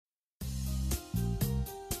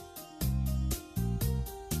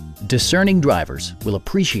Discerning drivers will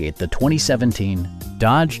appreciate the 2017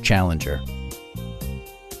 Dodge Challenger.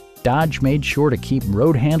 Dodge made sure to keep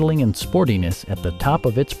road handling and sportiness at the top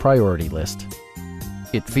of its priority list.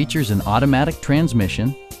 It features an automatic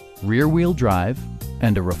transmission, rear-wheel drive,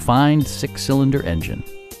 and a refined 6-cylinder engine.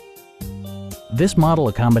 This model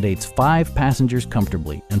accommodates 5 passengers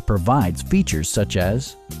comfortably and provides features such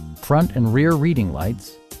as front and rear reading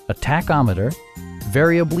lights, a tachometer,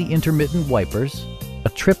 variably intermittent wipers, a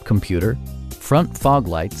trip computer, front fog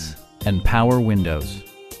lights, and power windows.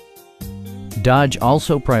 Dodge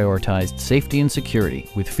also prioritized safety and security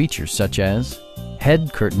with features such as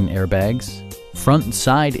head curtain airbags, front and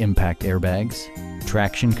side impact airbags,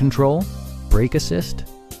 traction control, brake assist,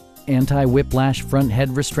 anti-whiplash front head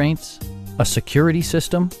restraints, a security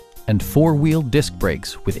system, and 4-wheel disc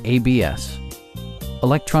brakes with ABS.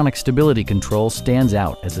 Electronic stability control stands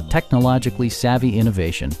out as a technologically savvy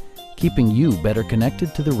innovation, keeping you better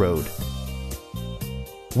connected to the road.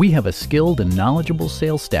 We have a skilled and knowledgeable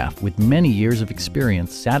sales staff with many years of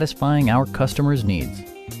experience satisfying our customers' needs.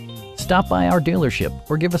 Stop by our dealership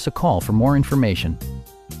or give us a call for more information.